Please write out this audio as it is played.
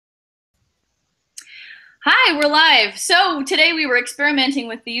Hi, we're live. So today we were experimenting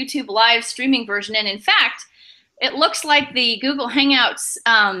with the YouTube live streaming version, and in fact, it looks like the Google Hangouts,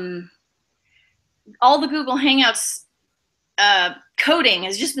 all the Google Hangouts coding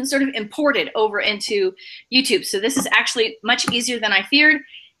has just been sort of imported over into YouTube. So this is actually much easier than I feared.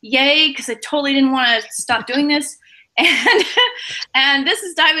 Yay, because I totally didn't want to stop doing this. And this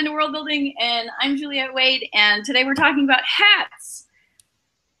is Dive into World Building, and I'm Juliette Wade, and today we're talking about hats,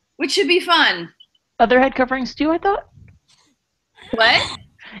 which should be fun. Other head coverings too, I thought? What?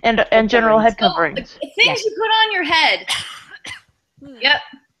 And general head coverings. Things you put on your head. Yep.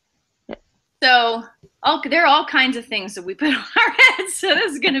 So there are all kinds of things that we put on our heads, so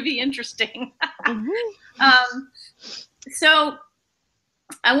this is going to be interesting. So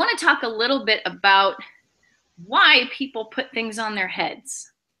I want to talk a little bit about why people put things on their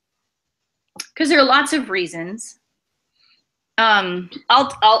heads, because there are lots of reasons.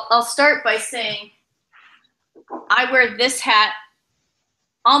 I'll start by saying I wear this hat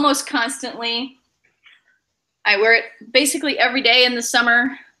almost constantly. I wear it basically every day in the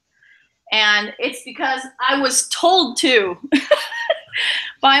summer, and it's because I was told to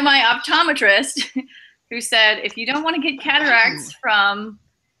by my optometrist, who said if you don't want to get cataracts from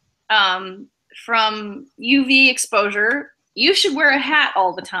UV exposure, you should wear a hat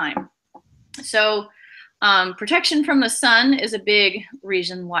all the time. So protection from the sun is a big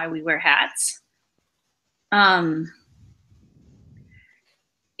reason why we wear hats.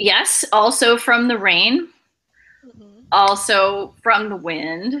 Yes, also from the rain, also from the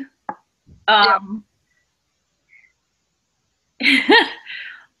wind. Are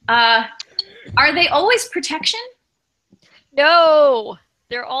they always protection? No,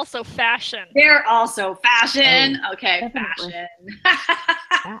 they're also fashion. They're also fashion. Okay, definitely.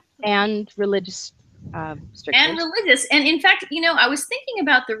 fashion. And religious strictures. And religious. And in fact, you know, I was thinking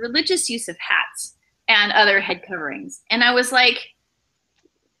about the religious use of hats and other head coverings, and I was like,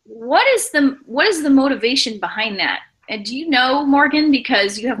 what is the motivation behind that? And do you know, Morgan,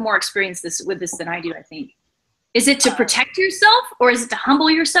 because you have more experience with this than I do, I think. Is it to protect yourself, or is it to humble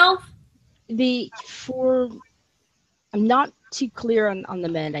yourself? I'm not too clear on the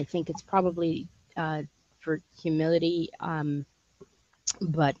men. I think it's probably for humility,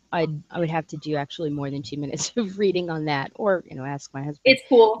 but I would have to do actually more than 2 minutes of reading on that, or ask my husband. It's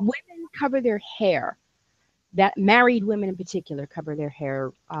cool. Women cover their hair. That married women in particular cover their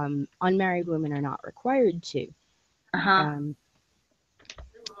hair. Unmarried women are not required to.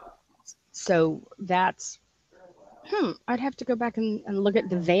 So that's I'd have to go back and look at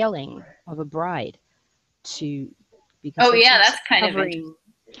the veiling of a bride because that's kind of interesting.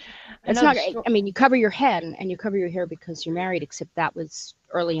 It's not. I mean, you cover your head and you cover your hair because you're married. Except that was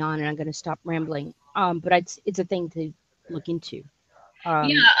early on, and I'm going to stop rambling. But it's a thing to look into.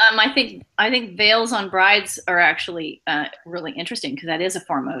 I think veils on brides are actually really interesting, because that is a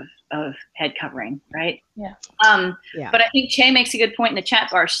form of head covering, right? Yeah. But I think Che makes a good point in the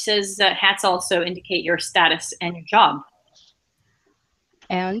chat bar. She says hats also indicate your status and your job.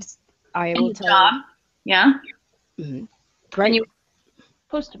 And I will tell job. you. Yeah. Mm-hmm. Right. And you,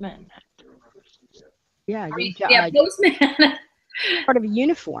 Postman. Yeah. Postman. Part of a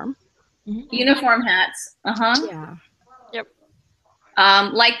uniform. Uniform hats. Yeah. Yep.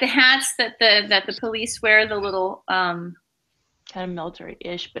 Like the hats that the police wear, the little kind of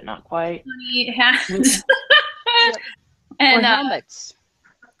military-ish, but not quite. Hats. Yep. And or helmets.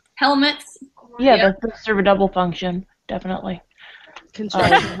 Helmets. Yeah, that serve a double function, definitely.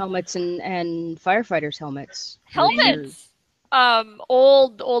 Construction helmets and firefighters' helmets. Helmets.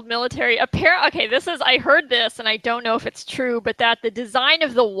 Old military. Okay, I heard this, and I don't know if it's true, but that the design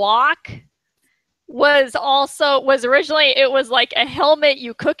of the wok was originally, it was like a helmet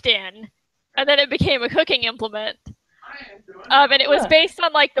you cooked in, and then it became a cooking implement. And it was based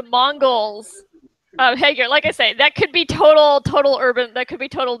on like the Mongols headgear. Like I say, that could be total urban. That could be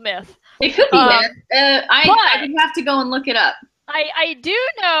total myth. It could be myth. I would have to go and look it up. I do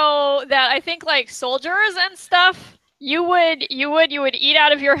know that I think like soldiers and stuff, you would eat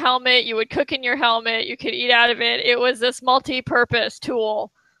out of your helmet, you would cook in your helmet, you could eat out of it. It was this multi-purpose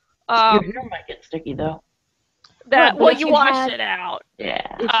tool. Your hair might get sticky though. You wash it out.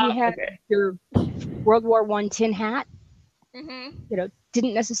 Yeah. If you had your World War I tin hat,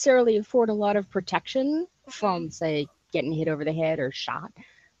 didn't necessarily afford a lot of protection from, say, getting hit over the head or shot,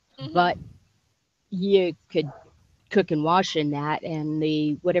 but you could cook and wash in that, and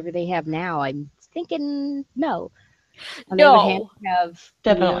whatever they have now, I'm thinking no. On the other hand,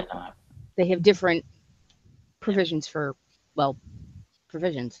 definitely not. They have different provisions for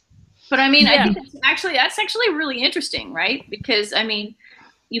provisions. But I mean, I think that's actually really interesting, right? Because I mean,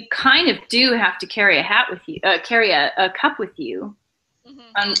 you kind of do have to carry a hat with you, carry a cup with you.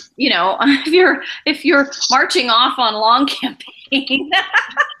 You know, if you're marching off on long campaign,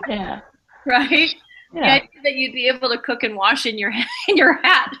 Yeah. right? Yeah. The idea that you'd be able to cook and wash in your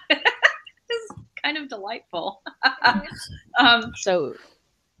hat is kind of delightful. So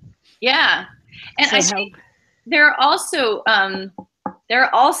Yeah, and So I how- think there are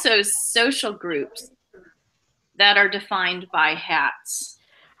also social groups that are defined by hats.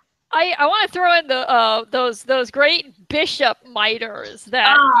 I want to throw in the those great bishop miters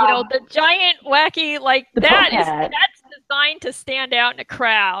that you know, the giant wacky, like The that's poke hat. designed to stand out in a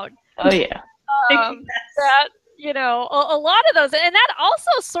crowd. Oh yeah. That, you know, a lot of those, and that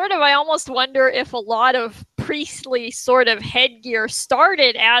also sort of, I almost wonder if a lot of priestly sort of headgear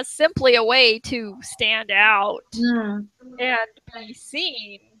started as simply a way to stand out and be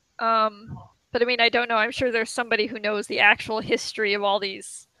seen. But I mean, I don't know. I'm sure there's somebody who knows the actual history of all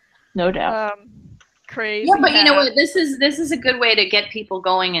these. No doubt. Crazy. Yeah, but you know hats. what? This is a good way to get people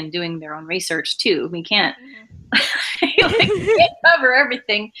going and doing their own research too. We can't, we can't cover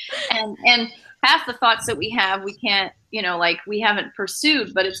everything, and half the thoughts that we have, we can't, you know, like we haven't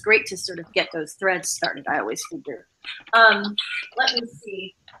pursued. But it's great to sort of get those threads started. I always figure. Let me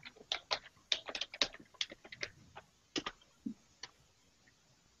see.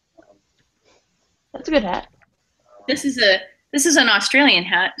 That's a good hat. This is an Australian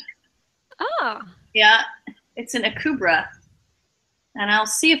hat. Ah. Yeah, it's an Akubra. And I'll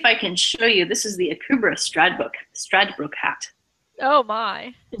see if I can show you. This is the Akubra Stradbroke hat. Oh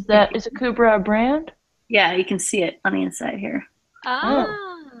my. Is Akubra a brand? Yeah, you can see it on the inside here. Ah.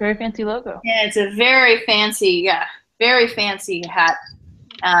 Very fancy logo. Yeah, it's a very fancy hat.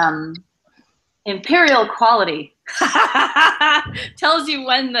 Imperial quality. tells you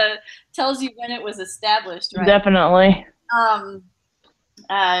when it was established, right? Definitely.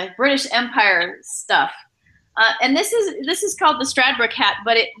 British Empire stuff. And this is called the Stradbroke hat,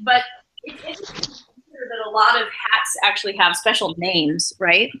 but it's considered that a lot of hats actually have special names,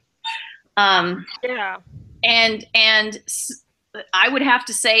 right? Yeah. And I would have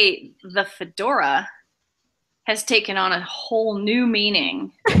to say the fedora has taken on a whole new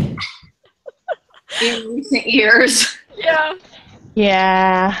meaning in recent years. Yeah.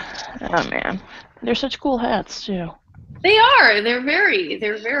 Yeah. Oh man, they're such cool hats too. They are. They're very.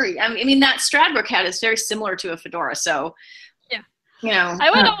 I mean, that Stradbroke hat is very similar to a fedora. So, yeah, you know, I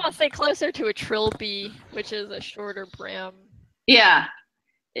would almost say closer to a trilby, which is a shorter brim. Yeah,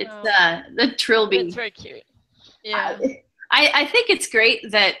 it's the trilby. It's very cute. Yeah. I think it's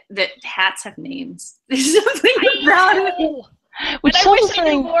great that hats have names. There's something about it. Which I tells wish us I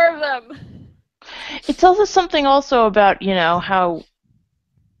knew something. more of them. It tells us something also about, you know, how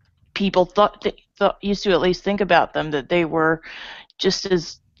people thought used to at least think about them, that they were just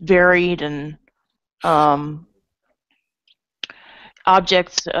as varied and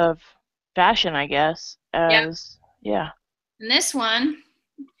objects of fashion, I guess, as yeah. And this one,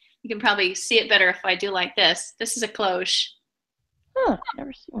 you can probably see it better if I do like this. This is a cloche. Huh,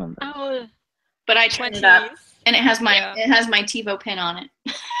 never seen one of those. Oh, But I turn it up, and it has my TiVo pin on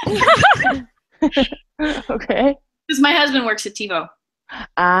it. Okay. Because my husband works at TiVo.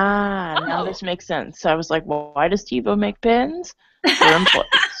 Now this makes sense. I was like, well, why does TiVo make pins? They're employees.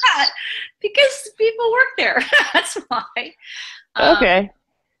 Because people work there. That's why. Okay.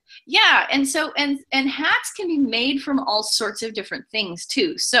 Yeah, and so and hats can be made from all sorts of different things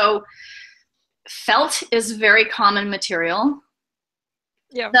too. So felt is a very common material.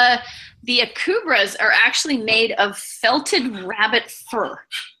 Yeah. The Akubras are actually made of felted rabbit fur.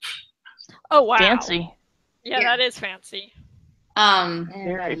 Oh wow. Fancy. Yeah, that is fancy.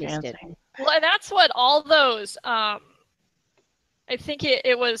 Very fancy. Well, and that's what all those. I think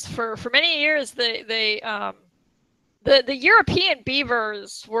it was for many years the European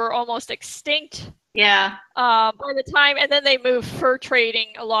beavers were almost extinct. Yeah. By the time, and then they moved fur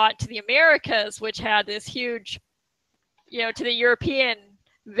trading a lot to the Americas, which had this huge, you know, to the European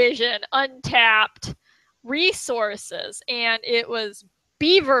vision, untapped resources, and it was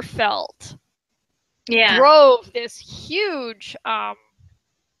beaver felt. Yeah. Drove this huge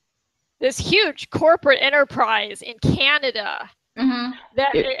corporate enterprise in Canada that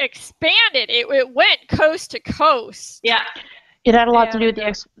expanded. It went coast to coast. Yeah. It had a lot to do with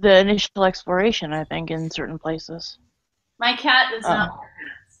the initial exploration, I think, in certain places. My cat does not wear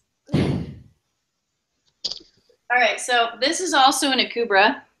hats. All right, so this is also an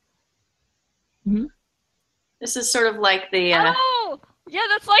Akubra. This is sort of like the. Oh, yeah,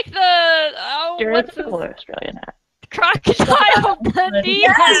 that's like the stereotypical Australian hat. Crocodile Dundee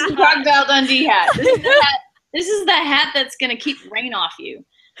hat. Crocodile Dundee hat. This is the hat that's gonna keep rain off you.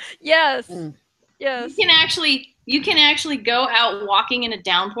 Yes. Mm. Yes. You can actually go out walking in a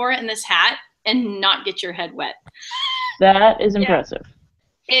downpour in this hat and not get your head wet. That is impressive.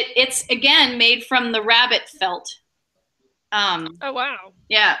 It's again made from the rabbit felt. Oh wow.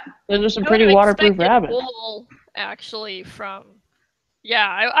 Yeah. Those are some I pretty would have waterproof expected rabbits. wool actually from.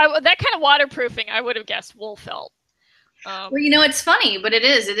 Yeah, I that kind of waterproofing, I would have guessed wool felt. Well, you know, it's funny, but it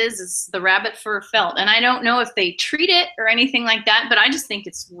is. It's the rabbit fur felt. And I don't know if they treat it or anything like that, but I just think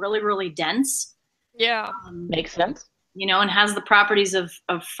it's really, really dense. Yeah. Makes sense. You know, and has the properties of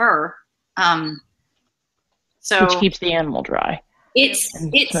fur. So Which keeps the animal dry. It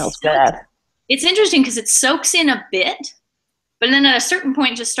smells bad. It's interesting because it soaks in a bit, but then at a certain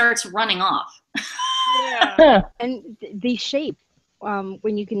point just starts running off. Yeah. And the shape,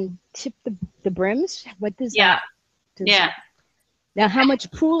 when you can tip the brims, what does Yeah. that? Yeah. Now, how much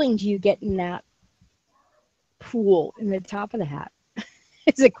pooling do you get in that pool in the top of the hat?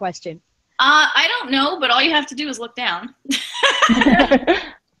 Is a question. I don't know, but all you have to do is look down.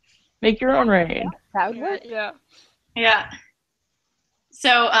 Make your own rain. That would work. Yeah. Yeah.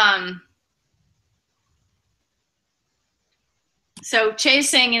 So Che's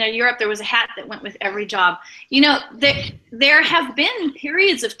saying, in Europe there was a hat that went with every job. You know, there have been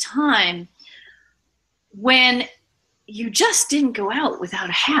periods of time when you just didn't go out without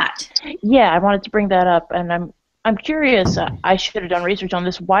a hat. Yeah, I wanted to bring that up, and I'm curious. I should have done research on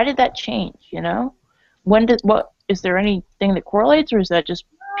this. Why did that change? You know, what is there anything that correlates, or is that just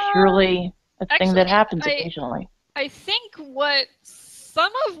purely a thing that happens occasionally? I think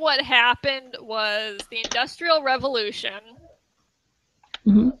some of what happened was the Industrial Revolution.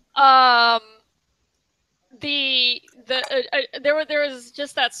 Mm-hmm. There was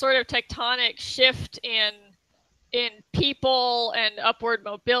just that sort of tectonic shift in people and upward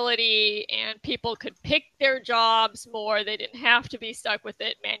mobility, and people could pick their jobs more. They didn't have to be stuck with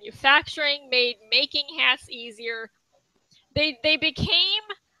it. Manufacturing made making hats easier. They became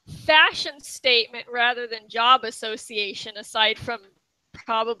fashion statement rather than job association, aside from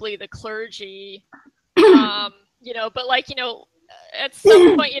probably the clergy. You know, but like, you know, at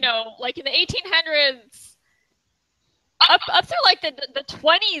some point, you know, like in the 1800s, up through like the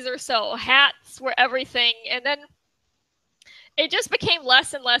 20s or so, hats were everything, and then it just became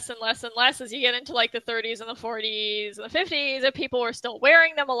less and less and less and less as you get into like the 30s and the 40s and the 50s, and people were still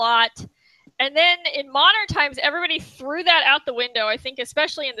wearing them a lot. And then in modern times, everybody threw that out the window. I think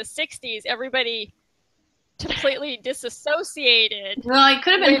especially in the 60s, everybody completely disassociated. Well, it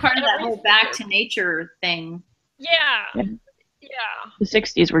could have been part of that whole back to nature thing. Yeah. The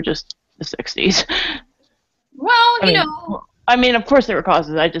 60s were just the 60s. Well, you know. I mean, of course there were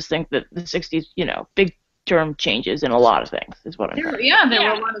causes. I just think that the 60s, you know, big term changes in a lot of things is what I'm trying to say. Yeah, there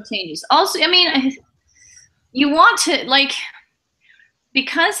were a lot of changes. Also, I mean, you want to, like,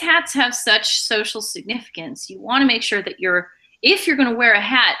 because hats have such social significance, you want to make sure that if you're going to wear a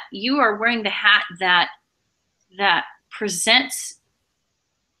hat, you are wearing the hat that presents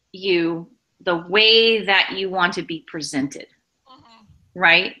you the way that you want to be presented. Mm-hmm.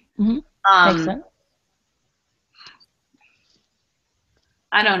 Right? Mm-hmm. Makes sense.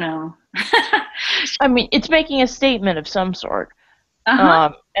 I don't know. I mean, it's making a statement of some sort.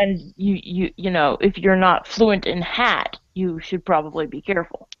 Uh-huh. And you know, if you're not fluent in hat, you should probably be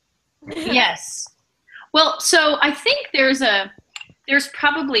careful. Yes. Well, so I think there's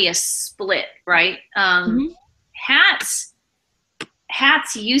probably a split, right? Hats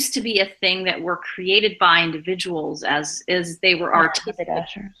used to be a thing that were created by individuals as they were artistic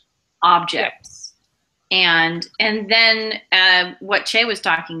objects. And then what Che was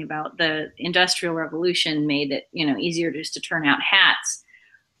talking about, the Industrial Revolution made it, you know, easier just to turn out hats.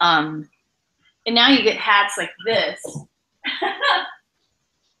 And now you get hats like this.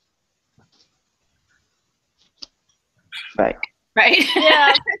 Right. Right?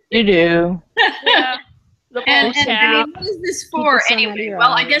 Yeah. You do. Yeah. And I mean, what is this for anyway?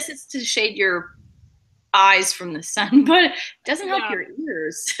 Well, I guess it's to shade your eyes from the sun, but it doesn't help your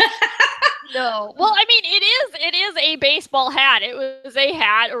ears. No. Well, I mean, it is a baseball hat. It was a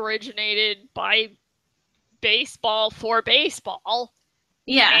hat originated by baseball for baseball.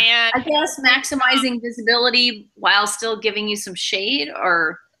 Yeah. And I guess maximizing visibility while still giving you some shade,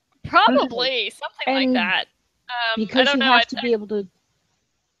 or probably something like that. Because you have to be able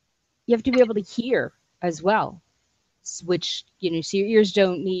to hear as well, which, you know, so your ears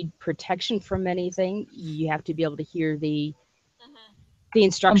don't need protection from anything. You have to be able to hear the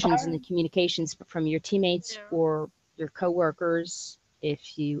instructions and the communications from your teammates or your coworkers.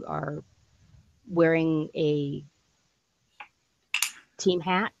 If you are wearing a team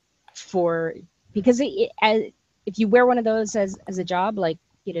hat, because if you wear one of those as a job, like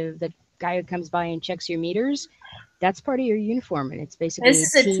the guy who comes by and checks your meters, that's part of your uniform, and it's basically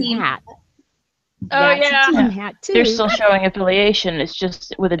This a is a team team hat. Oh, That's yeah. a team hat too. They're still showing affiliation. It's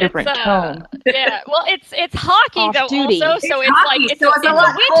just with a different tone. Yeah, well, it's hockey though Off-duty. also, so it's hockey, like it's so a, it's a it's lot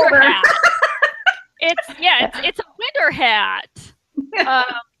a winter colder. hat. It's a winter hat.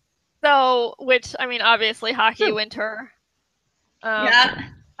 So which I mean, obviously hockey winter. Yeah.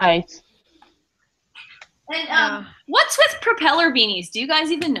 Ice. And what's with propeller beanies? Do you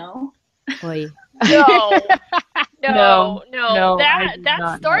guys even know? Boy. No. No, That I do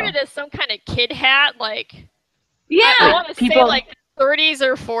not started know. as some kind of kid hat, like Yeah. I want to say People- like 30s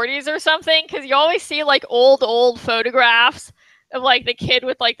or 40s or something, because you always see like old photographs of like the kid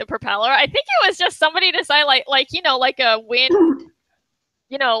with like the propeller. I think it was just somebody decided like like a wind,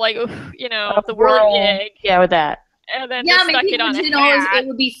 like the whirligig, Yeah, with that. and then Yeah, just stuck maybe it on a it hat.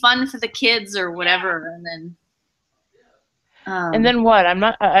 would be fun for the kids or whatever, and then. And then what?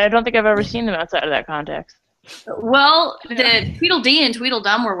 I don't think I've ever seen them outside of that context. Well, the Tweedledee and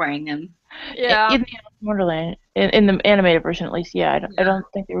Tweedledum were wearing them. Yeah. In the Alice in Wonderland, in the animated version at least, yeah. I don't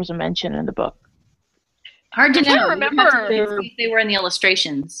think there was a mention in the book. Hard to I'm trying to know. remember. You have to see if they were in the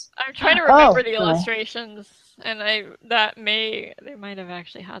illustrations. I'm trying to remember Oh, the okay. illustrations, and they might have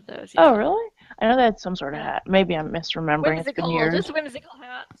actually had those. Oh, really? I know they had some sort of hat. Maybe I'm misremembering. It's been Whimsical, years. just whimsical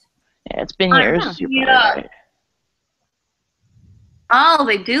hats. Yeah, it's been years. You're probably right. Oh,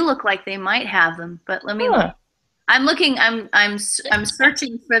 they do look like they might have them, but let me look. I'm looking. I'm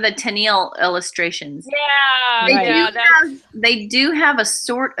searching for the Tennille illustrations. Yeah, They do have a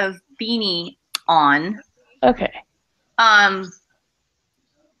sort of beanie on. Okay.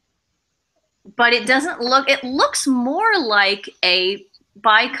 But it doesn't look. It looks more like a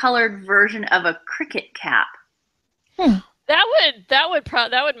bicolored version of a cricket cap.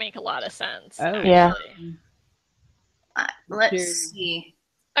 That would make a lot of sense. Oh, actually. yeah. Let's see.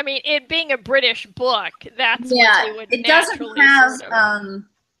 I mean, it being a British book, that's what they would it doesn't naturally have. sort of.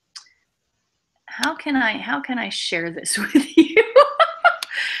 How can I share this with you?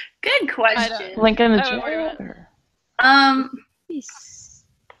 Good question. Link in the Oh, chat. wait a minute. or-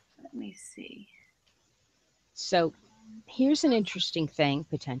 Let me see. So here's an interesting thing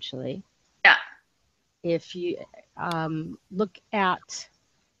potentially. Yeah. If you look at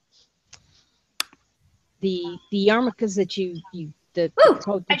the yarmulkes that the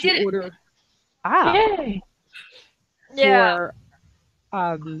coat that you order. Yay. Yeah.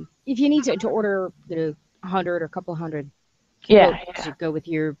 For if you need to order 100 or a couple hundred, Yeah. to go with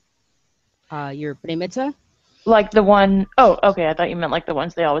your Bnei Mitzvah. Like the one oh okay, I thought you meant like the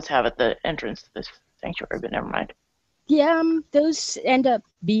ones they always have at the entrance to this sanctuary, but never mind. Yeah, those end up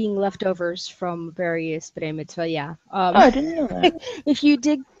being leftovers from various Bnei Mitzvah. Yeah. I didn't know that. If you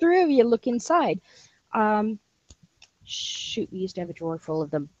dig through, you look inside. Shoot, we used to have a drawer full of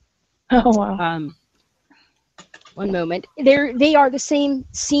them. Oh wow. One moment. They are the same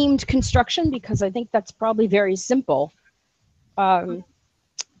seamed construction because I think that's probably very simple. To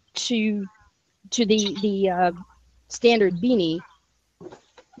the standard beanie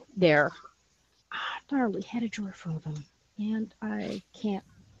there. Darn, we had a drawer full of them, and I can't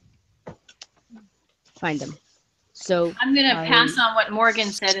find them. So I'm going to pass on what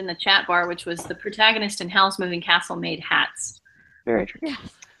Morgan said in the chat bar, which was the protagonist in Howl's Moving Castle made hats. Very true. Yes.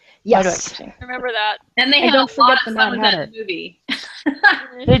 Why do I yes, keep saying- Remember that. And they And have don't a lot forget of the fun Mad with that Hatter. in the movie.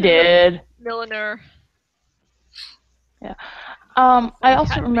 They did. Milliner. I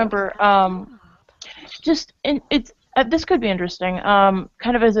also remember this could be interesting.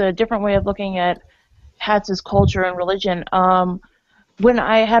 Kind of as a different way of looking at hats as culture and religion. When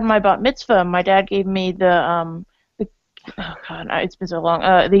I had my bat mitzvah, my dad gave me the oh god, it's been so long.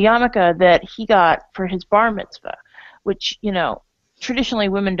 The yarmulke that he got for his bar mitzvah, which traditionally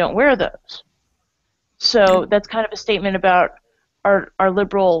women don't wear those. So that's kind of a statement about our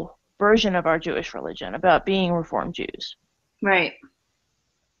liberal version of our Jewish religion, about being Reformed Jews. Right.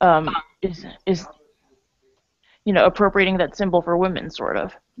 Is appropriating that symbol for women, sort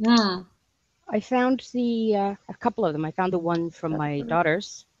of. Mm. I found a couple of them. I found the one from my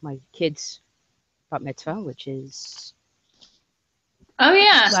daughters, my kids' bat mitzvah, which is Oh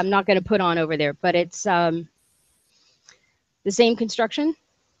yeah. I'm not going to put on over there, but it's the same construction.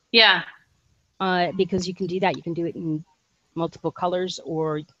 Yeah. Because you can do that. You can do it in multiple colors,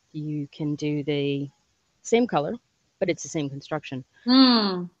 or you can do the same color, but it's the same construction.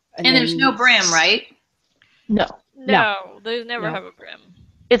 Mm. And there's no brim, right? No. No, they never No. have a brim.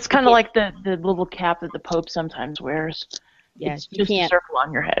 It's kind of like the little cap that the Pope sometimes wears. Yeah, It's you just a can't circle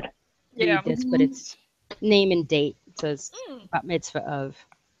on your head. Yeah. read this, but it's name and date. It says Mm. bat mitzvah of,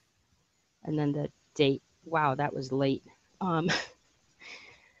 and then the date. Wow, that was late.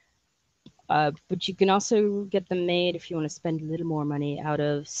 But you can also get them made if you want to spend a little more money out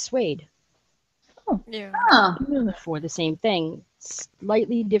of suede Yeah. Oh, for the same thing.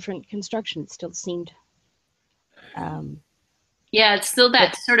 Slightly different construction. It still seemed. yeah, it's still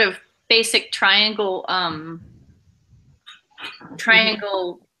that sort of basic triangle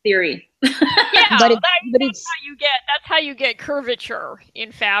theory. Yeah, But that's how you get curvature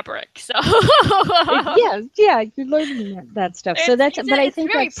in fabric. So yeah, you're learning that stuff. So I think it's very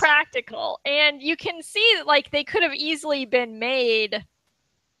that's practical, and you can see that, like, they could have easily been made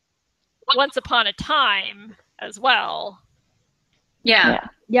once upon a time as well. Yeah.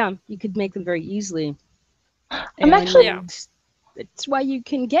 Yeah, you could make them very easily. I'm actually It's why you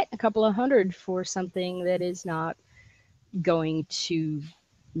can get a couple of $100 for something that is not going to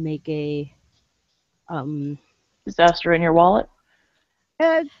make a disaster in your wallet.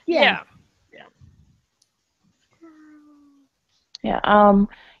 Yeah. Yeah.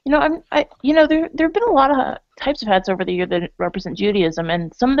 There've been a lot of types of hats over the year that represent Judaism,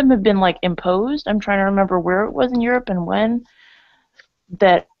 and some of them have been like imposed. I'm trying to remember where it was in Europe and when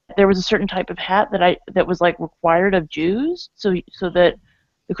that there was a certain type of hat that was like required of Jews, so that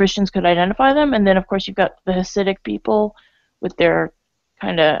the Christians could identify them. And then of course you've got the Hasidic people with their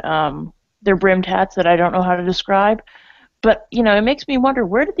kind of their brimmed hats that I don't know how to describe. But it makes me wonder,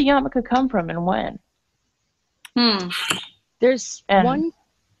 where did the yarmulke come from and when? There's one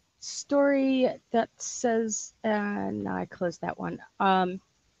story that says, no, I closed that one. One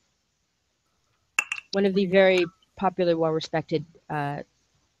of the very popular, well-respected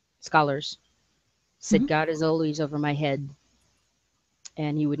scholars said, God is always over my head,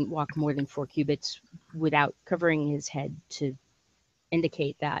 and he wouldn't walk more than 4 cubits without covering his head to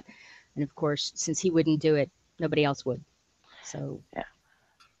indicate that. And of course, since he wouldn't do it, nobody else would. So,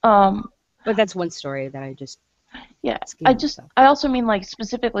 but that's one story that I just. Yeah, I also mean, like,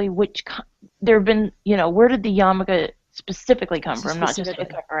 specifically there have been, where did the yarmulke specifically come from? Not just head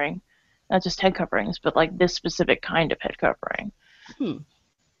covering, not just head coverings, but like this specific kind of head covering.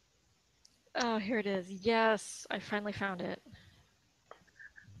 Oh, here it is. Yes, I finally found it.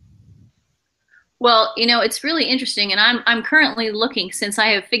 Well, it's really interesting, and I'm currently looking, since I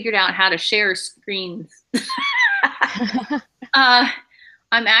have figured out how to share screens.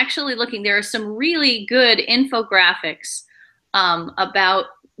 I'm actually looking. There are some really good infographics about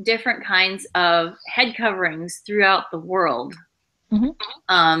different kinds of head coverings throughout the world.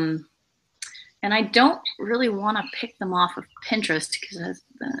 And I don't really want to pick them off of Pinterest because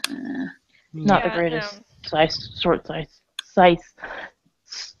that's not the greatest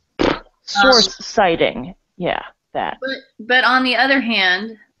source citing. Yeah, that. But on the other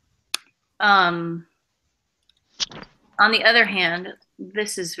hand,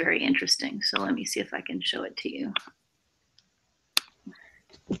 this is very interesting. So let me see if I can show it to you.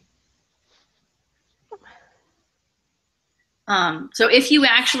 So if you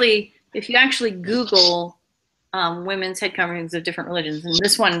actually Google women's head coverings of different religions, and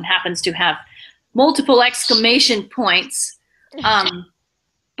this one happens to have multiple exclamation points,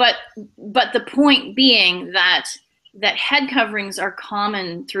 but the point being that head coverings are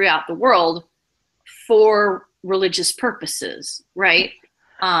common throughout the world for religious purposes, right?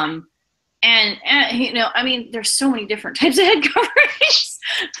 And I mean, there's so many different types of head coverings.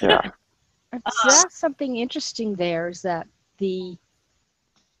 Yeah. That's something interesting there is that the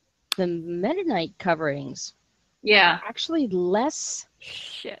Mennonite coverings are actually less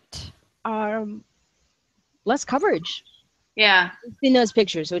less coverage. Yeah. In those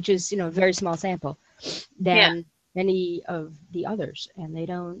pictures, which is a very small sample, than any of the others, and they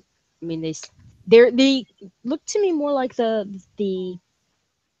don't. I mean, they look to me more like the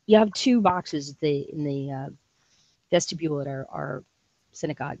you have 2 boxes in the vestibule at our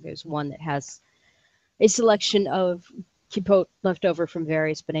synagogue. There's one that has a selection of kippot left over from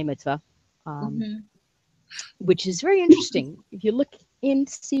various b'nai mitzvah, which is very interesting. If you look in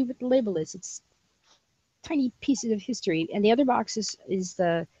to see what the label is, it's tiny pieces of history. And the other box is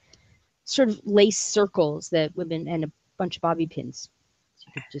the sort of lace circles that women, and a bunch of bobby pins. So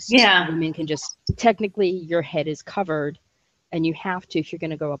you could just, women can just, technically your head is covered, and you have to, if you're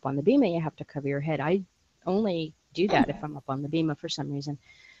going to go up on the bima, you have to cover your head. I only do that if I'm up on the bima for some reason.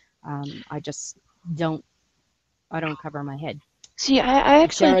 I just don't cover my head. See, I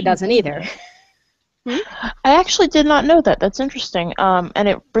actually... Sarah doesn't either. I actually did not know that. That's interesting. And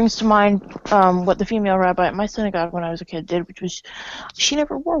it brings to mind what the female rabbi at my synagogue when I was a kid did, which was she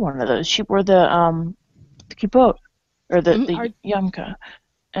never wore one of those. She wore the kippot, or the yarmulke.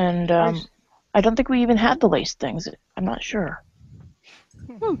 And I don't think we even had the lace things. I'm not sure.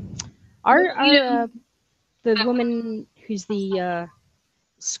 The woman who's the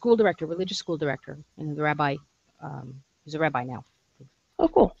school director, religious school director, and the rabbi. He's a rabbi now. Oh,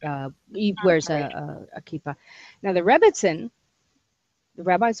 cool. He wears a kippah. Now the Rebbitzin, the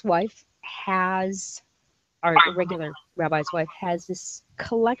rabbi's wife, has, or the regular rabbi's wife, has this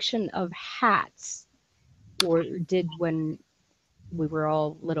collection of hats, or did when we were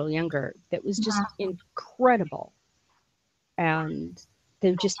all a little younger, that was just incredible. And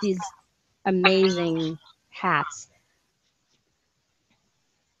they're just these amazing hats,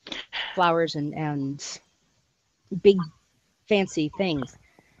 flowers and big fancy things.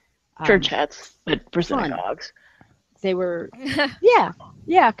 Church hats, but for fun. synagogues. They were,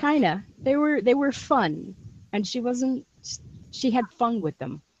 kind of. They were fun, and she had fun with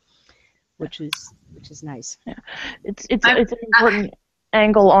them, which is nice. Yeah, it's an important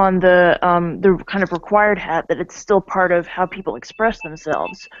angle on the kind of required hat, that it's still part of how people express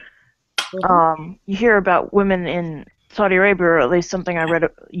themselves. Mm-hmm. You hear about women in Saudi Arabia, or at least something I read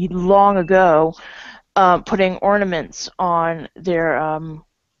long ago, putting ornaments on their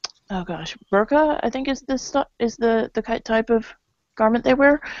burqa, I think is the type of garment they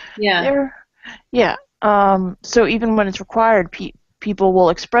wear. Yeah. So even when it's required, people will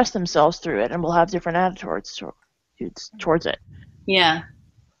express themselves through it and will have different attitudes towards it. Yeah.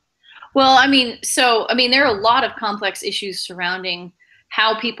 Well, there are a lot of complex issues surrounding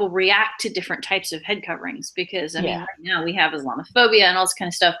how people react to different types of head coverings, because right now we have Islamophobia and all this kind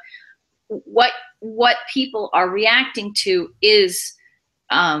of stuff. What people are reacting to is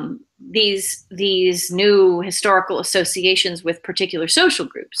these new historical associations with particular social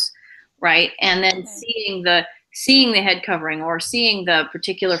groups, right? And then seeing the head covering or seeing the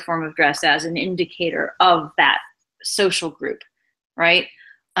particular form of dress as an indicator of that social group, right?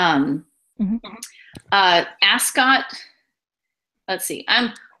 Ascot. Let's see.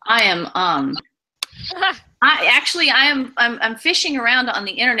 I'm fishing around on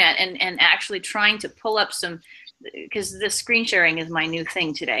the internet and actually trying to pull up some, because the screen sharing is my new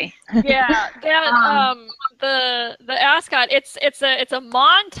thing today. Yeah, the Ascot. It's a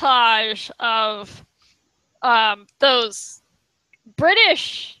montage of those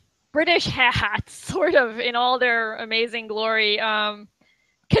British hats, sort of in all their amazing glory.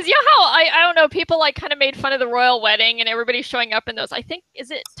 Because you know how I don't know, people like kind of made fun of the royal wedding and everybody's showing up in those. I think,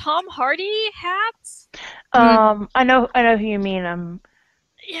 is it Tom Hardy hats? I know who you mean.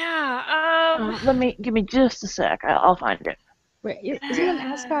 Yeah. Give me just a sec. I'll find it. Wait, isn't an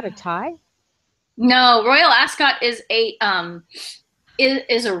ascot a tie? No, Royal Ascot is a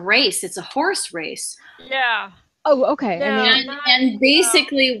race. It's a horse race. Yeah. Oh, okay. No, and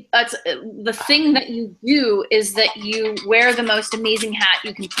basically, the thing that you do is that you wear the most amazing hat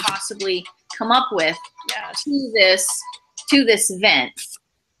you can possibly come up with to this event.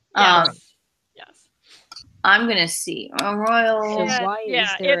 Yes. I'm gonna see a royal. So why is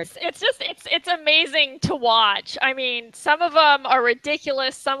there? It's amazing to watch. I mean, some of them are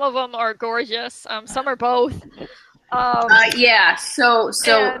ridiculous, some of them are gorgeous, some are both. So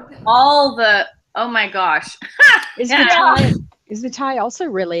all the. Oh my gosh. Is the tie also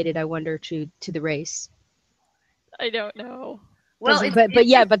related, I wonder, to the race? I don't know. Well, but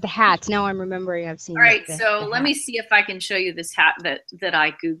the hats. Now I'm remembering. I've seen. All right, so let me see if I can show you this hat that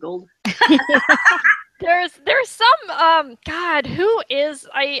I Googled. There's some God, who is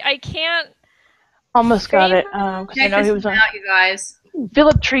I can't almost got it. I know he was on. Out, you guys.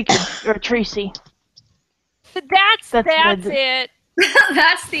 Philip Treacy. That's it.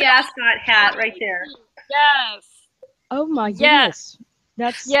 That's the Ascot hat right there. Yes. Oh my goodness.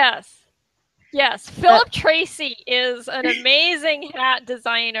 That's Yes. Philip Treacy is an amazing hat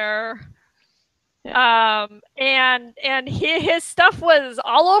designer. And his stuff was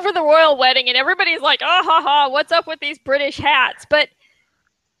all over the royal wedding, and everybody's like, oh ha ha, what's up with these British hats? But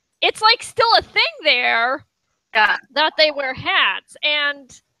it's like still a thing there that they wear hats.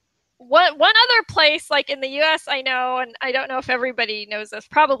 And one other place, like in the US, I know, and I don't know if everybody knows this,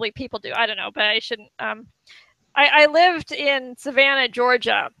 probably people do, I don't know, but I shouldn't. I lived in Savannah,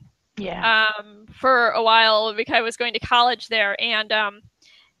 Georgia, for a while because I was going to college there, and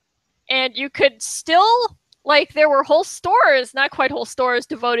you could still, like, there were whole stores, not quite whole stores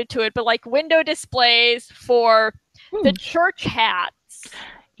devoted to it, but like window displays for the church hats.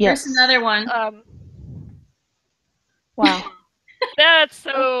 Yes. Here's another one. Wow. That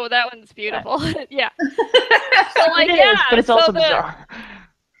one's beautiful. Yeah. So like, but it's also bizarre.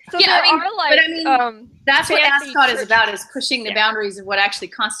 So that's what Ascot is about, is pushing the boundaries of what actually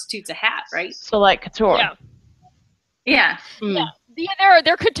constitutes a hat, right? So like couture. Yeah.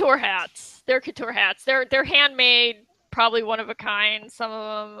 They're couture hats. They're handmade, probably one of a kind. Some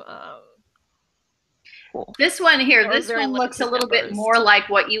of them. Cool. This one here, Or this very one looks a limited little bit numbers. more like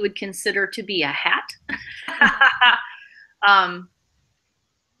what you would consider to be a hat. Come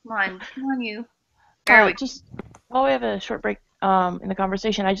on, you. There we go. Just while we have a short break in the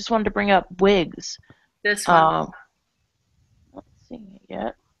conversation, I just wanted to bring up wigs. This one. Let's see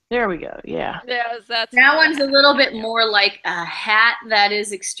yet. There we go. Yeah. Yes, that's That one's a little bit more like a hat that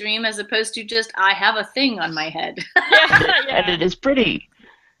is extreme as opposed to just I have a thing on my head. yeah. And it is pretty.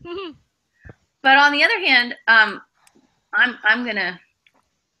 But on the other hand, I'm gonna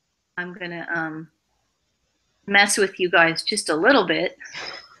mess with you guys just a little bit.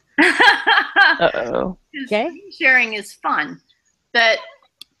 Uh-oh. Okay. Screen sharing is fun. But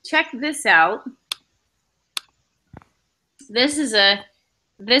check this out. This is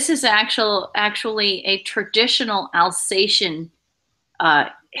actually a traditional Alsatian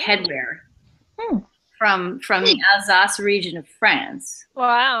headwear from the Alsace region of France.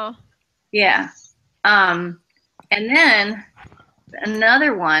 Wow. Yeah. And then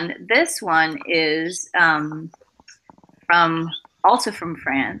another one. This one is also from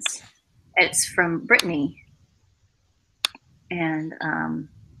France. It's from Brittany, and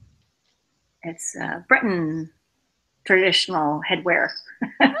it's Breton traditional headwear.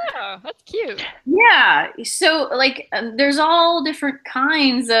 Oh, that's cute. Yeah. So like, there's all different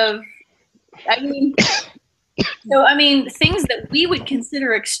kinds of. I mean, things that we would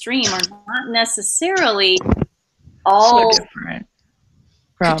consider extreme are not necessarily all So different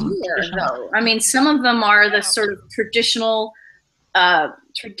from here, though. I mean, some of them are the sort of traditional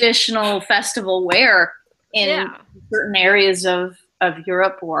festival wear in certain areas of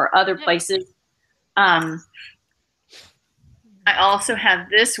Europe or other places. I also have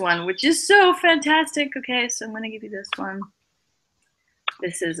this one, which is so fantastic. Okay, so I'm going to give you this one.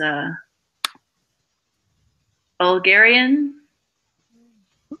 This is a Bulgarian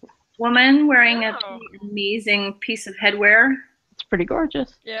woman wearing a pretty amazing piece of headwear. It's pretty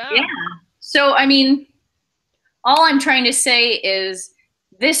gorgeous. Yeah. Yeah. So, I mean, all I'm trying to say is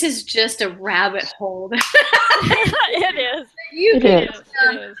this is just a rabbit hole. It is. It is.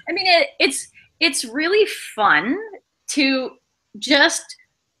 I mean, it's really fun to just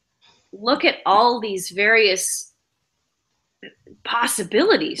look at all these various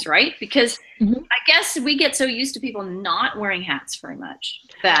possibilities, right? Because I guess we get so used to people not wearing hats very much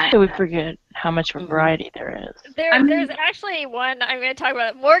that we forget how much variety there is. There's actually one I'm going to talk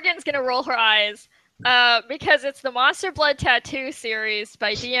about. Morgan's going to roll her eyes because it's the Monster Blood Tattoo series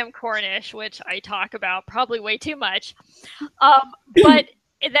by DM Cornish, which I talk about probably way too much. But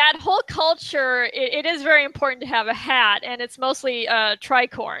that whole culture, it is very important to have a hat, and it's mostly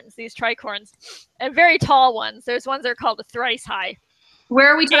tricorns, these tricorns, and very tall ones. There's ones that are called a thrice high.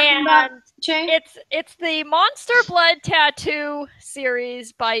 Where are we talking about, Jay? It's the Monster Blood Tattoo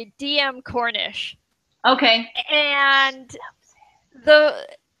series by DM Cornish. Okay. And the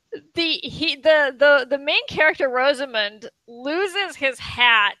main character Rosamund loses his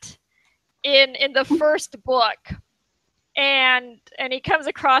hat in the first book. And he comes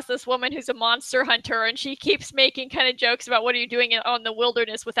across this woman who's a monster hunter, and she keeps making kind of jokes about what are you doing on the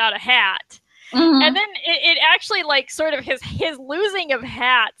wilderness without a hat. And then it actually, like, sort of his losing of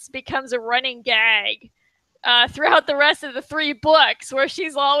hats becomes a running gag throughout the rest of the 3 books, where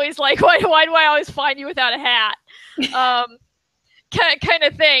she's always like, why do I always find you without a hat? Kind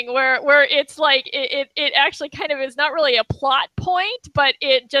of thing, where it's like it actually kind of is not really a plot point, but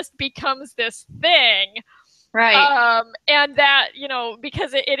it just becomes this thing. Right. And that,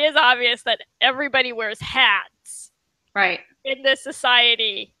 because it is obvious that everybody wears hats. Right. In this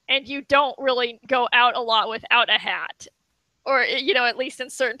society, and you don't really go out a lot without a hat, or at least in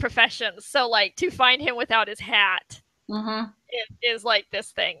certain professions. So, like, to find him without his hat is like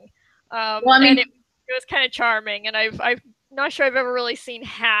this thing. Well, I mean, and it was kind of charming, and I'm not sure I've ever really seen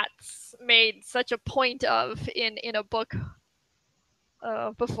hats made such a point of in a book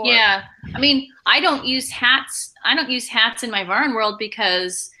before. Yeah, I mean, I don't use hats in my Varn world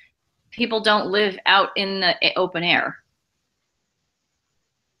because people don't live out in the open air.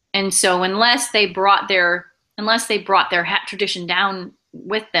 And so unless they brought their hat tradition down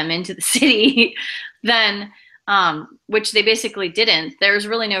with them into the city, then which they basically didn't, there's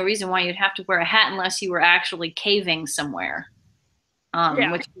really no reason why you'd have to wear a hat unless you were actually caving somewhere.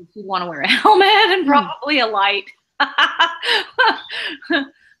 Which you want to wear a helmet and probably a light.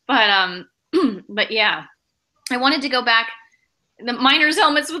 But yeah, I wanted to go back. The miners'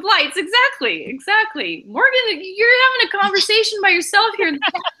 helmets with lights, exactly. Morgan, you're having a conversation by yourself here in the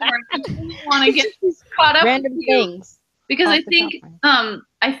chat room. I didn't want to get caught up random with you things because I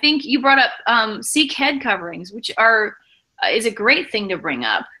think you brought up Sikh head coverings, which is a great thing to bring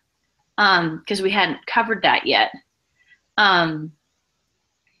up. because we hadn't covered that yet. The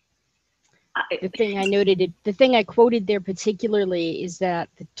thing I noted, the thing I quoted there particularly is that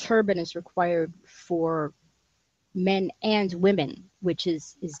the turban is required for men and women, which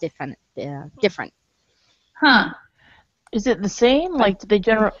is different. Different. Huh. Is it the same? Like, do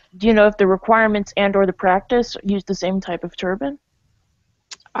you know if the requirements and or the practice use the same type of turban?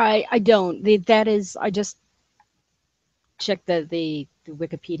 I don't. That is, I just checked the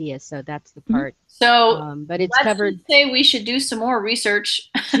Wikipedia, so that's the part. So, but it's let's covered. just say we should do some more research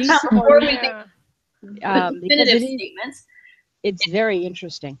Do some more before we Yeah. make because definitive it is, statements. it's very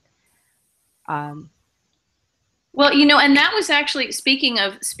interesting. Well, you know, and that was actually speaking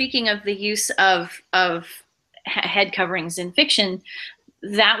of the use of head coverings in fiction.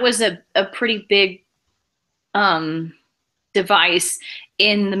 That was a pretty big device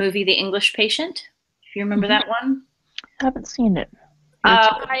in the movie The English Patient. If you remember that one. I haven't seen it.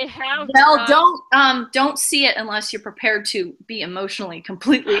 I have. Well, don't see it unless you're prepared to be emotionally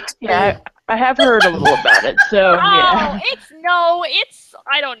completely exposed. Yeah, I have heard a little about it. So yeah. It's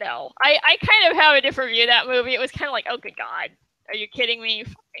I don't know. I kind of have a different view of that movie. It was kind of like, oh good God, are you kidding me?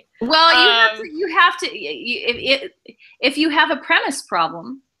 Well, you have to if you have a premise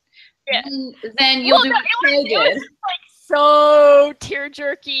problem, yeah. then you'll do it was like so tear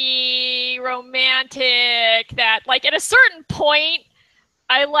jerky, romantic that like at a certain point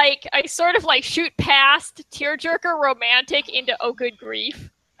I sort of like shoot past tearjerker romantic into oh good grief.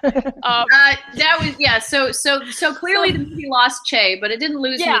 That was so clearly the movie lost Che, but it didn't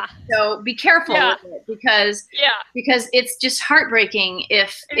lose me. So be careful with it because it's just heartbreaking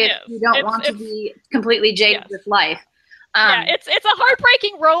if you don't want to be completely jaded with life. It's a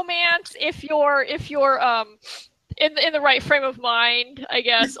heartbreaking romance if you're in the right frame of mind, I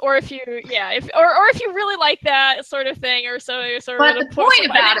guess, or if you if you really like that sort of thing, or so. But the point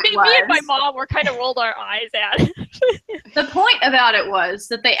about it was, me and my mom were kind of rolled our eyes at it. The point about it was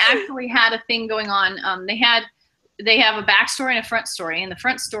that they actually had a thing going on. They have a backstory and a front story, and the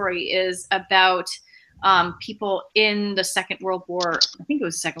front story is about people in the Second World War. I think it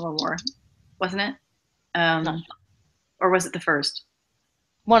was the Second World War, wasn't it? Or was it the first?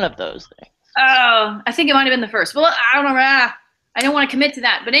 One of those things. Oh, I think it might have been the first. Well, I don't know. I don't want to commit to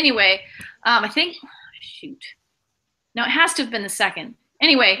that. But anyway, I think, shoot. No, it has to have been the second.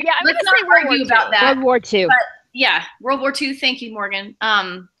 Anyway, let's not argue about that. World War II. But yeah, World War II. Thank you, Morgan.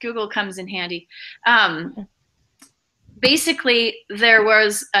 Google comes in handy. Basically, there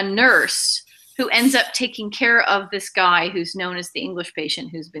was a nurse who ends up taking care of this guy who's known as the English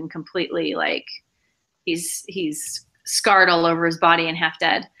patient, who's been completely like, he's scarred all over his body and half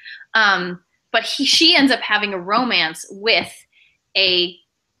dead. But she ends up having a romance with a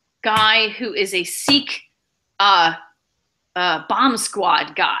guy who is a Sikh bomb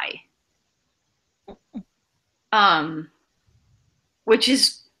squad guy, which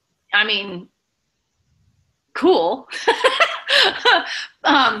is, I mean, cool.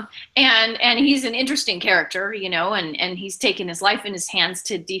 And he's an interesting character, you know, and he's taken his life in his hands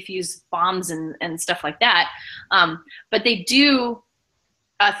to defuse bombs and stuff like that. But they do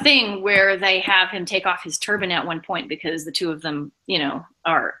a thing where they have him take off his turban at one point because the two of them, you know,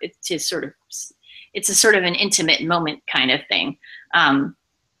 it's a sort of an intimate moment kind of thing.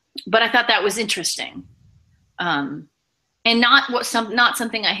 But I thought that was interesting. And not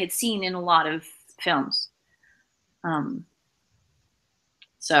something I had seen in a lot of films.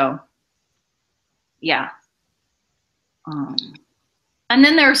 So yeah. And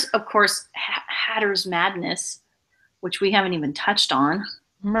then there's, of course, Hatter's Madness, which we haven't even touched on.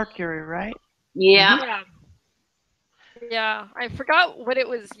 Mercury, right? Yeah. Yeah, I forgot what it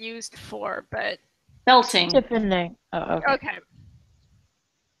was used for, but felting. Stiffening. Oh, okay.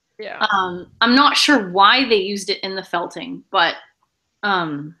 Yeah. I'm not sure why they used it in the felting, but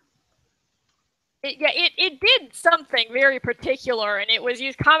it did something very particular, and it was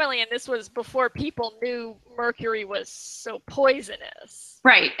used commonly, and this was before people knew mercury was so poisonous.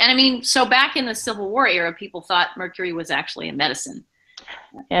 Right, and I mean, so back in the Civil War era, people thought mercury was actually a medicine.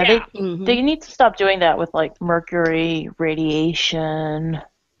 Yeah, they need to stop doing that with like mercury radiation,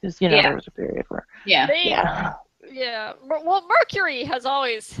 because there was a period where Well, mercury has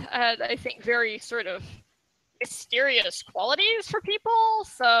always had, I think, very sort of mysterious qualities for people,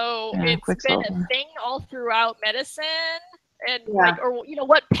 so it's been a thing all throughout medicine, and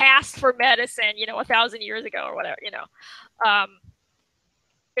what passed for medicine 1,000 years ago or whatever,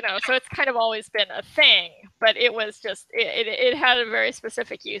 so it's kind of always been a thing, but it was just it had a very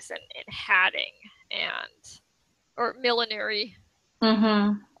specific use in hatting or millinery.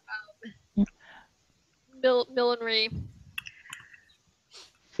 Mm-hmm. Millinery.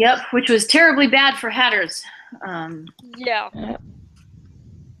 Yep, which was terribly bad for hatters. Yeah.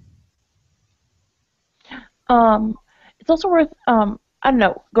 It's also worth, I don't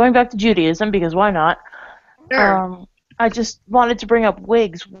know, going back to Judaism, because why not? Sure. I just wanted to bring up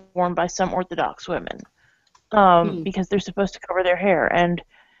wigs worn by some Orthodox women, because they're supposed to cover their hair. And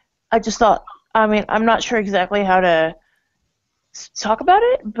I just thought, I mean, I'm not sure exactly how to talk about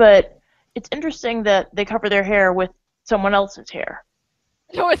it, but it's interesting that they cover their hair with someone else's hair.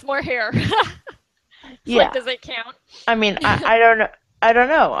 With more hair. Yeah. Like, does it count? I mean, I don't know. I don't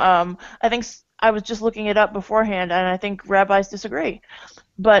know. I think I was just looking it up beforehand, and I think rabbis disagree.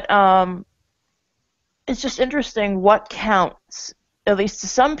 But it's just interesting what counts, at least to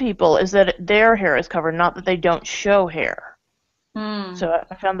some people, is that their hair is covered, not that they don't show hair. So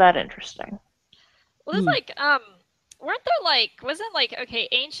I found that interesting. Well, there's like, weren't there like, wasn't like, okay,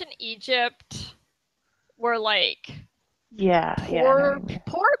 ancient Egypt were like,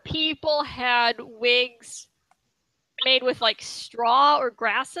 poor people had wigs made with like straw or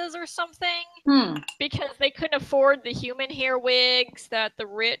grasses or something because they couldn't afford the human hair wigs that the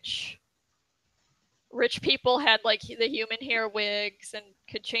rich people had, like the human hair wigs, and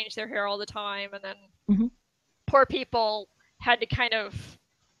could change their hair all the time, and then poor people had to kind of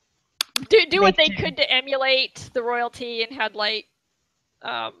do what they could to emulate the royalty, and had like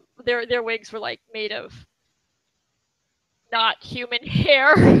their wigs were like made of not human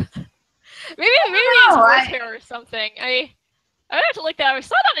hair. maybe it's horsehair or something. I have to look that up. I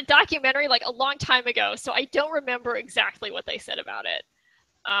saw it on a documentary like a long time ago, so I don't remember exactly what they said about it.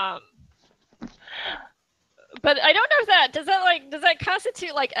 But I don't know if does that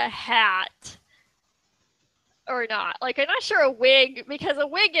constitute like a hat or not? Like, I'm not sure a wig, because a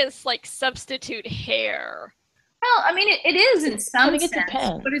wig is like substitute hair. Well, I mean, it is in some sense,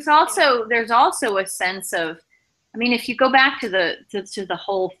 but it's also, there's also a sense of, I mean, if you go back to the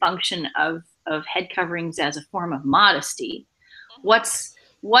whole function of head coverings as a form of modesty,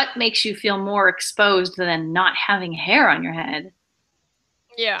 what makes you feel more exposed than not having hair on your head?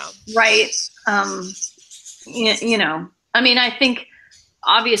 Yeah. Right. You know, I mean, I think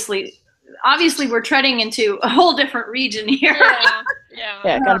obviously we're treading into a whole different region here.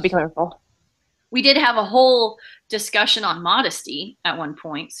 Yeah, gotta be careful. We did have a whole discussion on modesty at one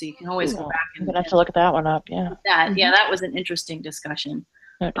point, so you can always go back and I'm gonna have to look at that one up. Yeah. That was an interesting discussion.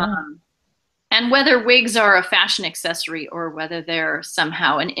 And whether wigs are a fashion accessory or whether they're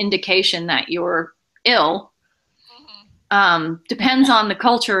somehow an indication that you're ill depends on the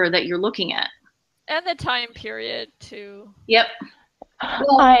culture that you're looking at. And the time period, too. Yep.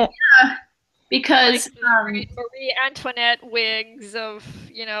 Well, because like Marie Antoinette wigs of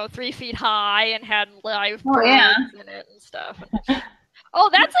 3 feet high and had live birds in it and stuff. Oh,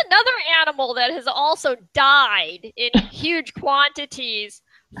 that's another animal that has also died in huge quantities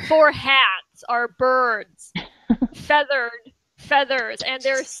for hats, are birds. Feathers, and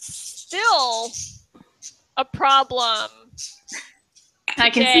there's still a problem. I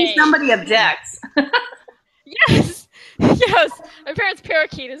can see somebody objects. Yes. My parents'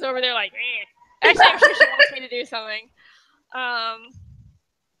 parakeet is over there like, Actually, I'm sure she wants me to do something.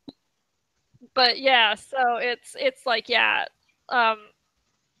 But yeah, so it's like,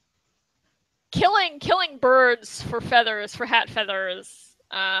 killing birds for feathers, for hat feathers,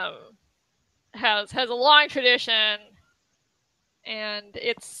 has a long tradition, and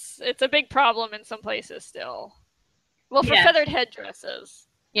it's a big problem in some places still. Well, for feathered headdresses.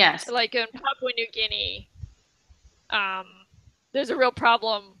 Yes. Like in Papua New Guinea, there's a real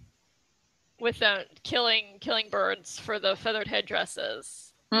problem with killing birds for the feathered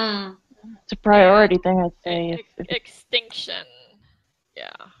headdresses. It's a priority thing, I'd say. Extinction.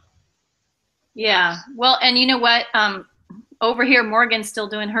 Yeah. Yeah. Well, and you know what? Over here, Morgan's still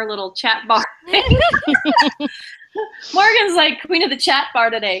doing her little chat bar. Morgan's like queen of the chat bar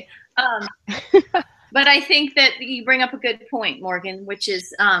today. But I think that you bring up a good point, Morgan, which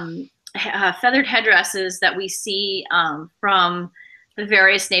is feathered headdresses that we see from the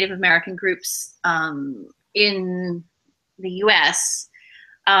various Native American groups in the U.S.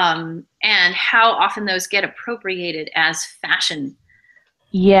 And how often those get appropriated as fashion.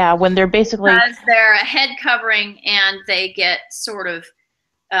 Yeah, when they're basically... Because they're a head covering and they get sort of,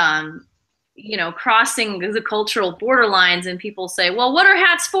 crossing the cultural borderlines, and people say, well, what are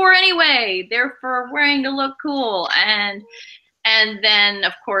hats for anyway? They're for wearing to look cool. And then,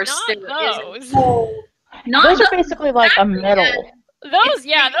 of course, those are basically like a medal. Those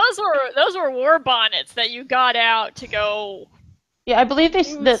were war bonnets that you got out to go. Yeah, I believe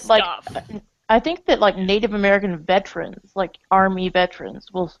I think that like Native American veterans, like Army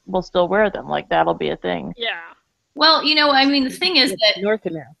veterans, will still wear them. Like that'll be a thing. Yeah. Well, you know, I mean, the thing is that North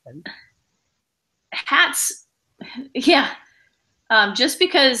American hats, yeah, just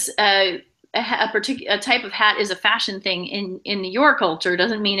because a particular type of hat is a fashion thing in your culture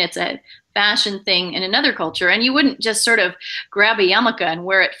doesn't mean it's a fashion thing in another culture. And you wouldn't just sort of grab a yarmulke and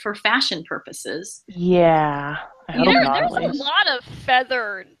wear it for fashion purposes. Yeah, I hope not, at There's a least. lot of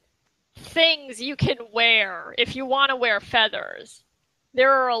feathered things you can wear if you want to wear feathers.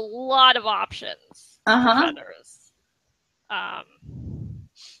 There are a lot of options for feathers.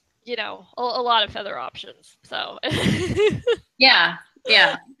 You know, a lot of feather options. So yeah.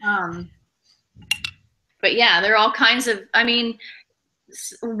 But yeah, there are all kinds of, I mean,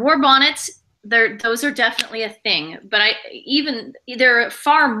 war bonnets, those are definitely a thing. But there are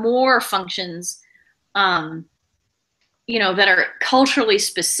far more functions, you know, that are culturally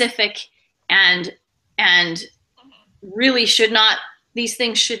specific and really these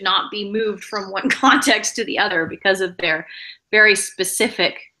things should not be moved from one context to the other because of their very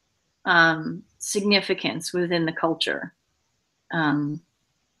specific significance within the culture.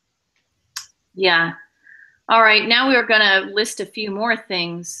 Yeah. All right, now we are going to list a few more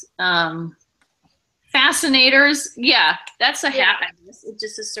things. Fascinators, yeah, that's a hat. I guess it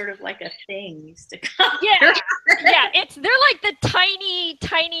just is sort of like a thing. Yeah, they're like the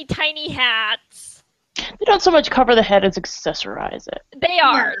tiny hats. They don't so much cover the head as accessorize it. They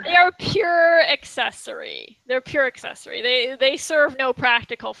are. They are pure accessory. They're pure accessory. They serve no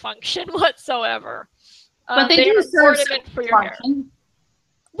practical function whatsoever. But they do serve ornament for your hair.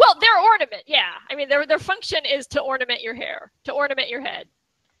 Well, their ornament, yeah. I mean, their function is to ornament your hair, to ornament your head.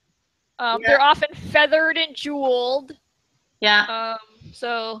 They're often feathered and jeweled. Yeah.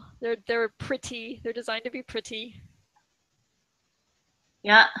 So they're pretty. They're designed to be pretty.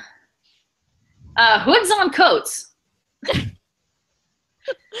 Yeah. Hoods on coats. That's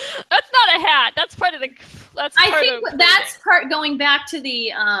not a hat. That's part of the. I think that's part going back to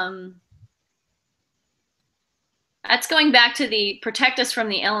the. That's going back to the protect us from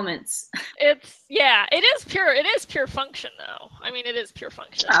the elements. It is pure function though. I mean, it is pure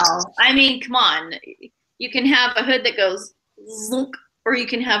function. Oh, I mean, come on. You can have a hood that goes zoink, or you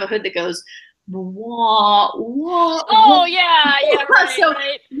can have a hood that goes wah, wah. Oh yeah, right, so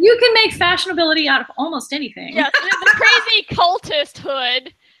right. You can make fashionability out of almost anything. Yes, the crazy cultist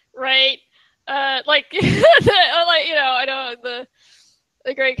hood, right? Like you know, I know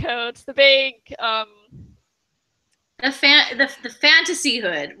the gray coats, the big the fantasy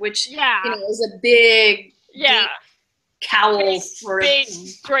hood, which you know, is a big deep cowl sort big of thing.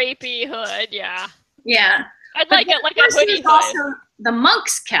 drapey hood, yeah. Yeah. I'd like it like a hoodie hood. Also the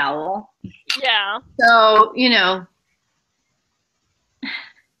monk's cowl. Yeah. So, you know,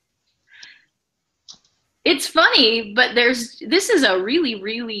 it's funny, but this is a really,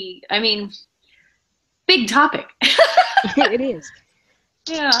 really, I mean, big topic. It is.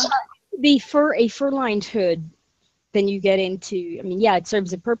 Yeah. A fur-lined hood, then you get into, I mean, yeah, it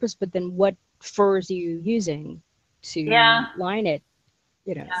serves a purpose, but then what furs are you using to line it?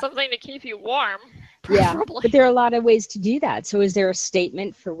 You know, something to keep you warm. Yeah, preferably. but there are a lot of ways to do that. So, is there a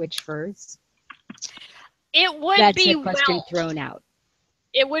statement for which furs? It would That's be a question wealth. thrown out.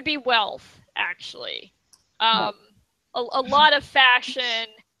 It would be wealth, actually. A lot of fashion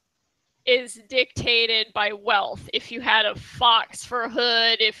is dictated by wealth. If you had a fox fur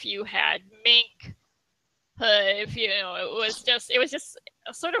hood, if you had mink hood, if you know, it was just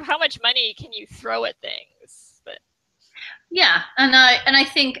sort of how much money can you throw at things. But yeah, and I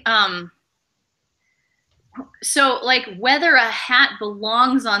think so like whether a hat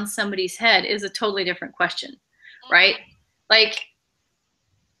belongs on somebody's head is a totally different question, right? Like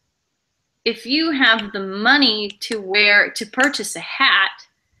if you have the money to purchase a hat,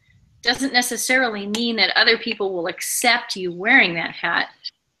 doesn't necessarily mean that other people will accept you wearing that hat,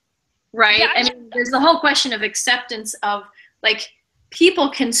 right? Yeah, I mean, there's the whole question of acceptance of, like, people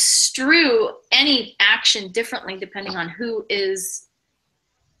construe any action differently depending on who is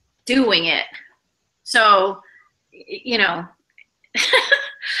doing it. So, you know,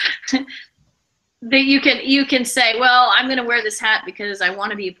 you can say, well, I'm going to wear this hat because I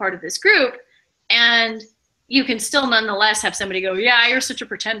want to be a part of this group, and you can still nonetheless have somebody go, yeah, you're such a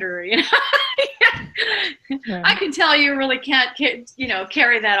pretender, you know. Yeah. I can tell you really can't, you know,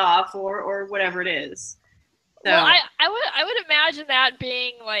 carry that off or whatever it is. So. Well, I would imagine that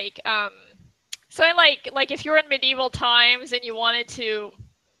being like, so like if you're in medieval times and you wanted to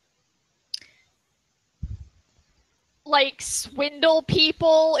like swindle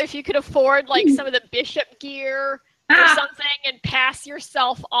people, if you could afford like some of the bishop gear or something and pass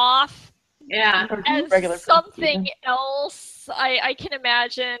yourself off. Yeah, as something else, I can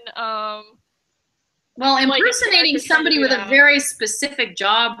imagine Well, Like, impersonating character trying to somebody do with a that. very specific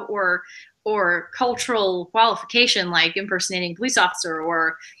job or cultural qualification, like impersonating a police officer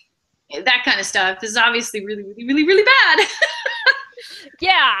or that kind of stuff, is obviously really, really, really, really bad.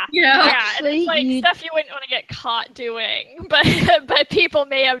 Yeah, You know? yeah, and Actually, it's like you- stuff you wouldn't want to get caught doing, but but people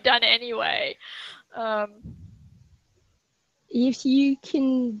may have done anyway. If you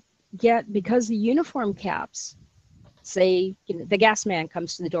can get, because the uniform caps, say, the gas man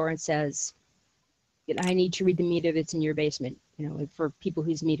comes to the door and says, I need to read the meter that's in your basement, for people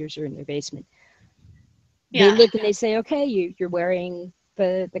whose meters are in their basement. Yeah. They look and they say, okay, you're wearing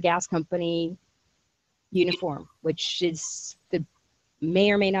the gas company uniform, which is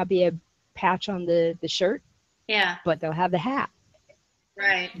may or may not be a patch on the shirt, Yeah. but they'll have the hat.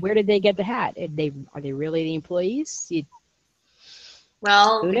 Right. Where did they get the hat? Are they really the employees?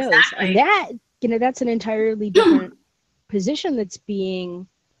 Well, Who knows? exactly. And that, that's an entirely different position that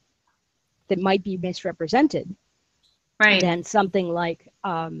might be misrepresented Right. than something like,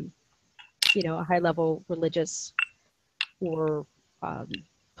 a high-level religious or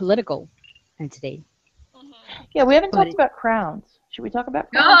political entity. Yeah, we haven't But talked about crowns. Should we talk about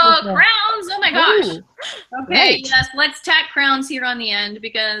crowns? Oh, Or no? crowns! Oh my gosh. Ooh, Okay, right. yes, let's tack crowns here on the end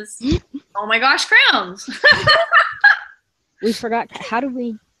because, oh my gosh, crowns. we forgot. How do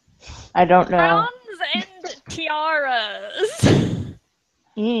we? I don't know. Crowns and tiaras.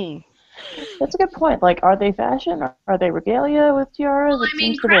 That's a good point. Like, are they fashion? Are they regalia with tiaras? Well, It I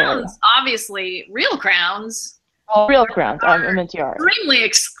mean, seems to vary. crowns, obviously, real crowns, Well, real crowns. I meant tiaras. extremely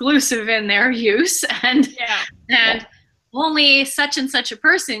exclusive in their use, and Yeah. only such and such a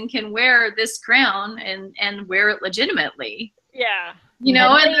person can wear this crown and wear it legitimately. Yeah.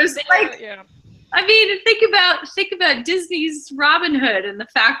 And there's like, yeah. I mean, think about Disney's Robin Hood and the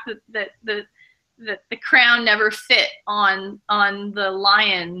fact that the crown never fit on the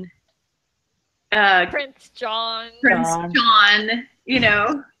lion. Prince John. Prince John,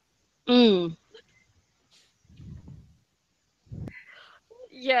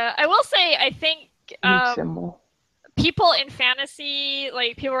 Yeah, I will say I think Symbol. people in fantasy,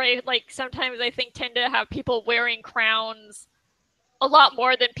 like people like sometimes I think tend to have people wearing crowns a lot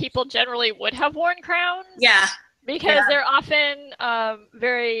more than people generally would have worn crowns. Yeah. Because they're often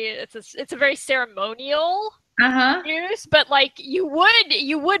it's a very ceremonial use, but like you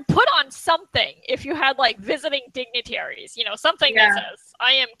would put on something if you had like visiting dignitaries, something that says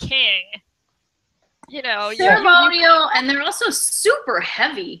I am king. Ceremonial, and they're also super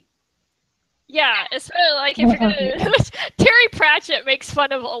heavy. Yeah, especially like if you're gonna Terry Pratchett makes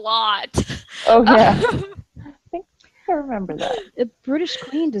fun of a lot. Oh yeah. I remember that. The British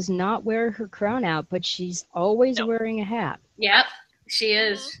Queen does not wear her crown out, but she's always wearing a hat. Yep, she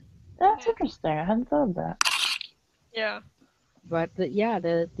is. That's interesting. I hadn't thought of that. Yeah. But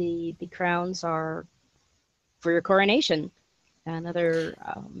the crowns are for your coronation and other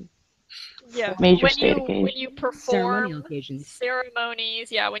Major when state you occasion. perform ceremonial occasions.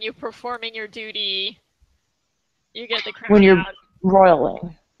 ceremonies, when you're performing your duty, you get the crown When you're out.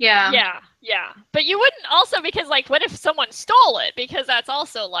 royaling. Yeah. But you wouldn't also because like what if someone stole it? Because that's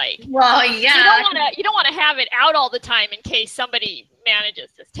also like well, yeah. You don't want to have it out all the time in case somebody manages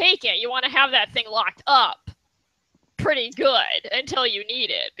to take it. You want to have that thing locked up pretty good until you need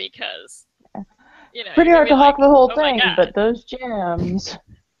it because pretty hard to hawk the whole "Oh my thing, God." but those gems.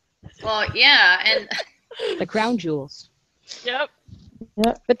 Well, yeah, and The crown jewels. Yep.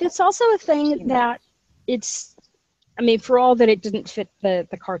 But that's also a thing that for all that it didn't fit the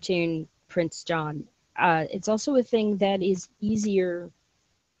cartoon Prince John, it's also a thing that is easier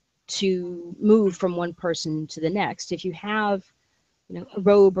to move from one person to the next. If you have, a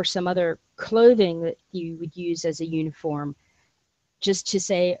robe or some other clothing that you would use as a uniform, just to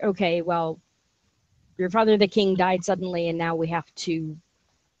say, okay, well, your father the king died suddenly, and now we have to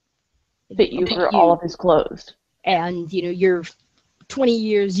Fit you for all of his clothes. And you're 20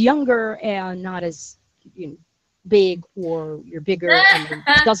 years younger and not as big, or you're bigger and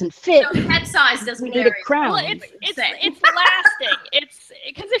it doesn't fit. so head size doesn't We need a vary. crown. Well, it's lasting. It's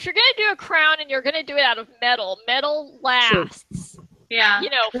because if you're gonna do a crown and you're gonna do it out of metal lasts. Yeah.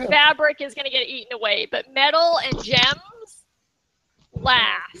 True. Fabric is gonna get eaten away, but metal and gems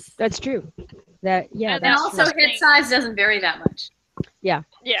last. That's true. And And also head size doesn't vary that much. Yeah.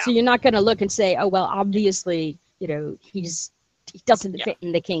 Yeah. So you're not going to look and say, oh, well, obviously, he doesn't fit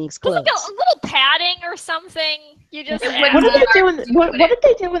in the king's Just clothes. like a little padding or something. You just It add. What did they do? What What did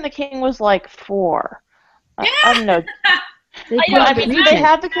they do when the king was like 4? I don't know. They I put know, up I a mean, did regent. they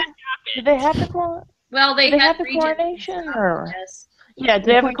have the did they have the Well, they did they had have the regents and coronation stuff, or yes. yeah? Did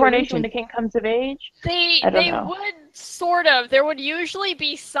they have the appoint a coronation when the regent. king comes of age? They I don't know. would sort of. There would usually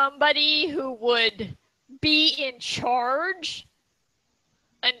be somebody who would be in charge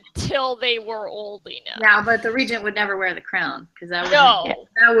until they were old enough. Yeah, but the regent would never wear the crown because that would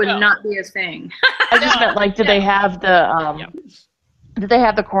No. not be his thing. I just meant, like, did they have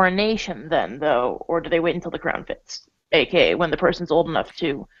the coronation then, though, or do they wait until the crown fits? AKA when the person's old enough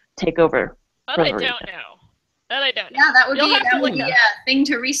to take over. That I don't know. Yeah, that would be a thing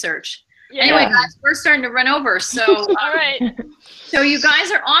to research. Yeah. Anyway, guys, we're starting to run over, so all right. So you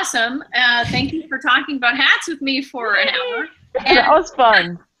guys are awesome. Thank you for talking about hats with me for an hour. And, that was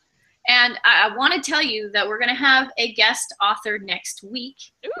fun. And I want to tell you that we're going to have a guest author next week.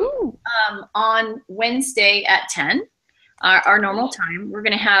 Ooh. On Wednesday at 10, our normal time. We're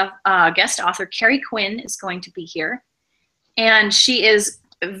going to have guest author Carrie Quinn is going to be here, and she is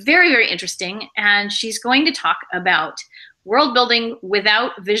very, very interesting, and she's going to talk about world building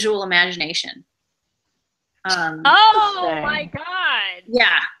without visual imagination. Oh my God!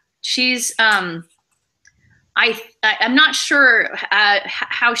 Yeah, she's. I'm not sure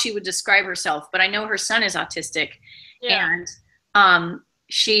how she would describe herself, but I know her son is autistic, and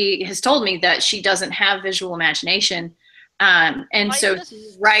she has told me that she doesn't have visual imagination. And so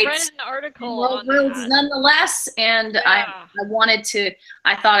she writes an article World Builds nonetheless, and I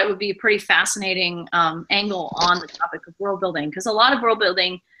thought it would be a pretty fascinating angle on the topic of world building, because a lot of world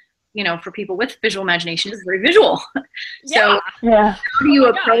building, you know, for people with visual imagination is very visual. So how do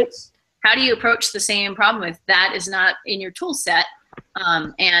you approach the same problem if that is not in your tool set?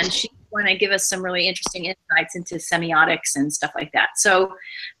 And she's going to give us some really interesting insights into semiotics and stuff like that. So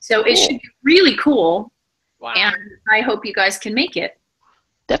it should be really cool. Wow. And I hope you guys can make it.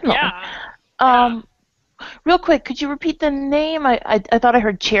 Definitely. Yeah. Real quick, could you repeat the name? I thought I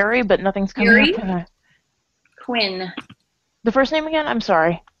heard Cherry, but nothing's coming up. Quinn. The first name again? I'm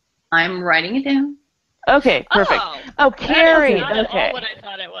sorry. I'm writing it down. Okay, perfect. Oh, Carrie. That is not at all what I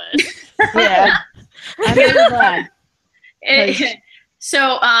thought it was. Yeah. I'm really glad.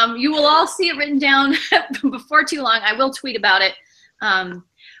 So you will all see it written down before too long. I will tweet about it.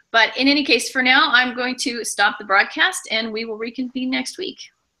 But in any case, for now, I'm going to stop the broadcast, and we will reconvene next week.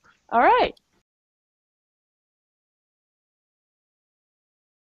 All right.